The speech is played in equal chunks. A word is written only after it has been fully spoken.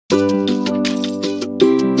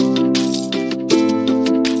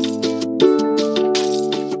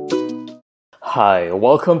Hi,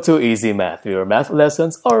 welcome to Easy Math, where math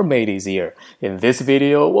lessons are made easier. In this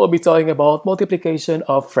video, we'll be talking about multiplication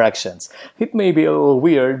of fractions. It may be a little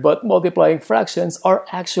weird, but multiplying fractions are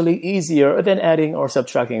actually easier than adding or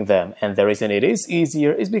subtracting them. And the reason it is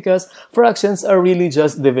easier is because fractions are really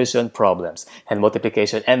just division problems. And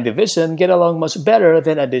multiplication and division get along much better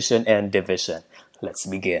than addition and division. Let's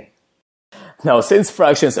begin. Now, since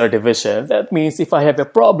fractions are division, that means if I have a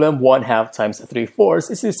problem 1/2 times 3/4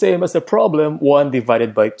 is the same as the problem 1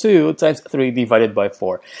 divided by 2 times 3 divided by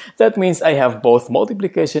 4. That means I have both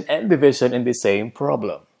multiplication and division in the same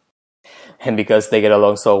problem. And because they get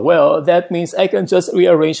along so well, that means I can just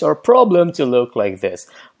rearrange our problem to look like this.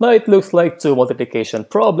 Now it looks like two multiplication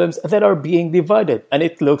problems that are being divided, and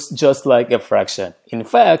it looks just like a fraction. In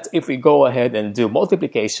fact, if we go ahead and do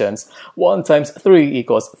multiplications, 1 times 3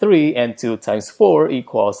 equals 3 and 2 times 4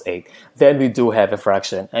 equals 8, then we do have a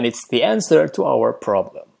fraction, and it's the answer to our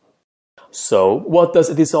problem. So, what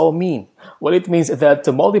does this all mean? Well, it means that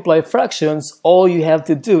to multiply fractions, all you have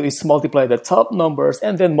to do is multiply the top numbers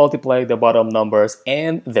and then multiply the bottom numbers,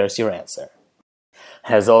 and there's your answer.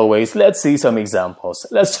 As always, let's see some examples.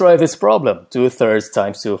 Let's try this problem, 2/3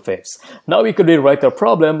 times 2/5. Now we could rewrite the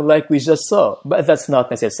problem like we just saw, but that's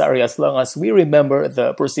not necessary as long as we remember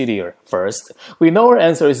the procedure. First, we know our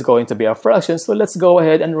answer is going to be a fraction, so let's go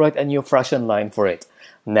ahead and write a new fraction line for it.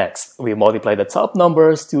 Next, we multiply the top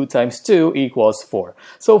numbers. 2 times 2 equals 4.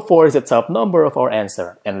 So 4 is the top number of our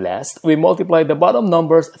answer. And last, we multiply the bottom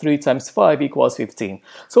numbers. 3 times 5 equals 15.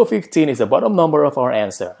 So 15 is the bottom number of our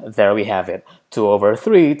answer. There we have it.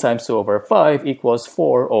 2/3 times 2/5 equals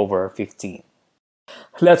 4/15.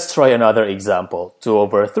 Let's try another example.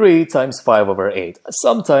 2/3 times 5/8.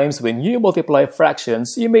 Sometimes when you multiply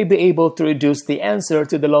fractions, you may be able to reduce the answer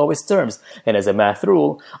to the lowest terms. And as a math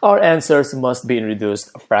rule, our answers must be in reduced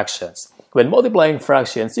fractions. When multiplying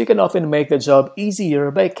fractions, you can often make the job easier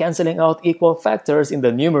by canceling out equal factors in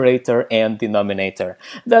the numerator and denominator.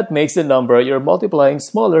 That makes the number you're multiplying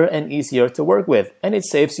smaller and easier to work with, and it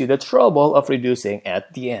saves you the trouble of reducing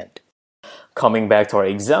at the end. Coming back to our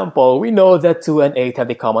example, we know that 2 and 8 have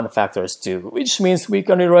the common factors too, which means we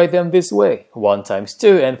can rewrite them this way, 1 times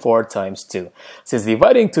 2 and 4 times 2. Since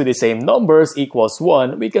dividing two the same numbers equals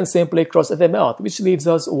 1, we can simply cross them out, which leaves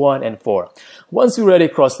us 1 and 4. Once we already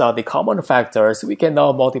crossed out the common factors, we can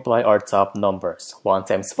now multiply our top numbers. 1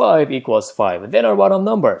 times 5 equals 5. Then our bottom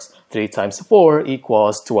numbers, 3 times 4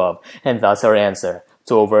 equals 12. And that's our answer.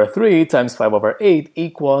 2/3 times 5/8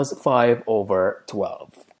 equals 5/12.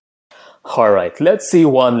 Alright, let's see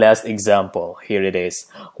one last example. Here it is.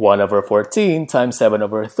 1/14 times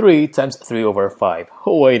 7/3 times 3/5.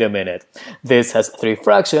 Wait a minute. This has three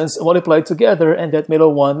fractions multiplied together, and that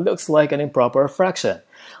middle one looks like an improper fraction.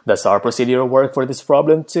 Does our procedure work for this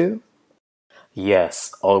problem too?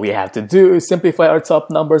 Yes, all we have to do is simplify our top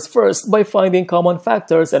numbers first by finding common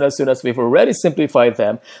factors, and as soon as we've already simplified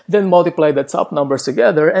them, then multiply the top numbers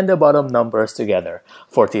together and the bottom numbers together.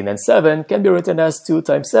 14 and 7 can be written as 2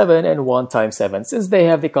 times 7 and 1 times 7 since they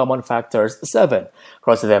have the common factors 7.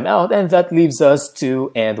 Cross them out and that leaves us 2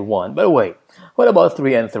 and 1. But wait, what about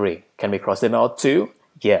 3 and 3? Can we cross them out too?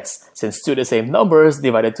 Yes, since two the same numbers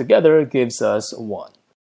divided together gives us 1.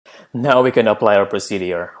 Now we can apply our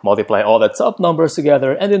procedure. Multiply all the top numbers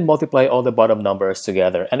together and then multiply all the bottom numbers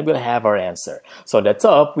together, and we'll have our answer. So on the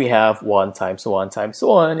top, we have 1 times 1 times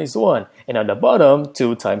 1 is 1. And on the bottom,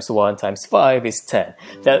 2 times 1 times 5 is 10.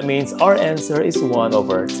 That means our answer is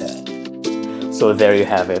 1/10. So there you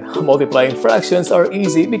have it. Multiplying fractions are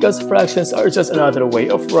easy because fractions are just another way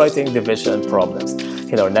of writing division problems.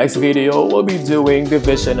 In our next video, we'll be doing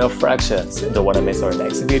division of fractions. Don't want to miss our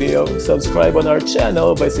next video? Subscribe on our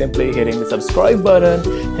channel by simply hitting the subscribe button,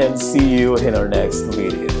 and see you in our next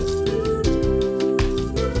video.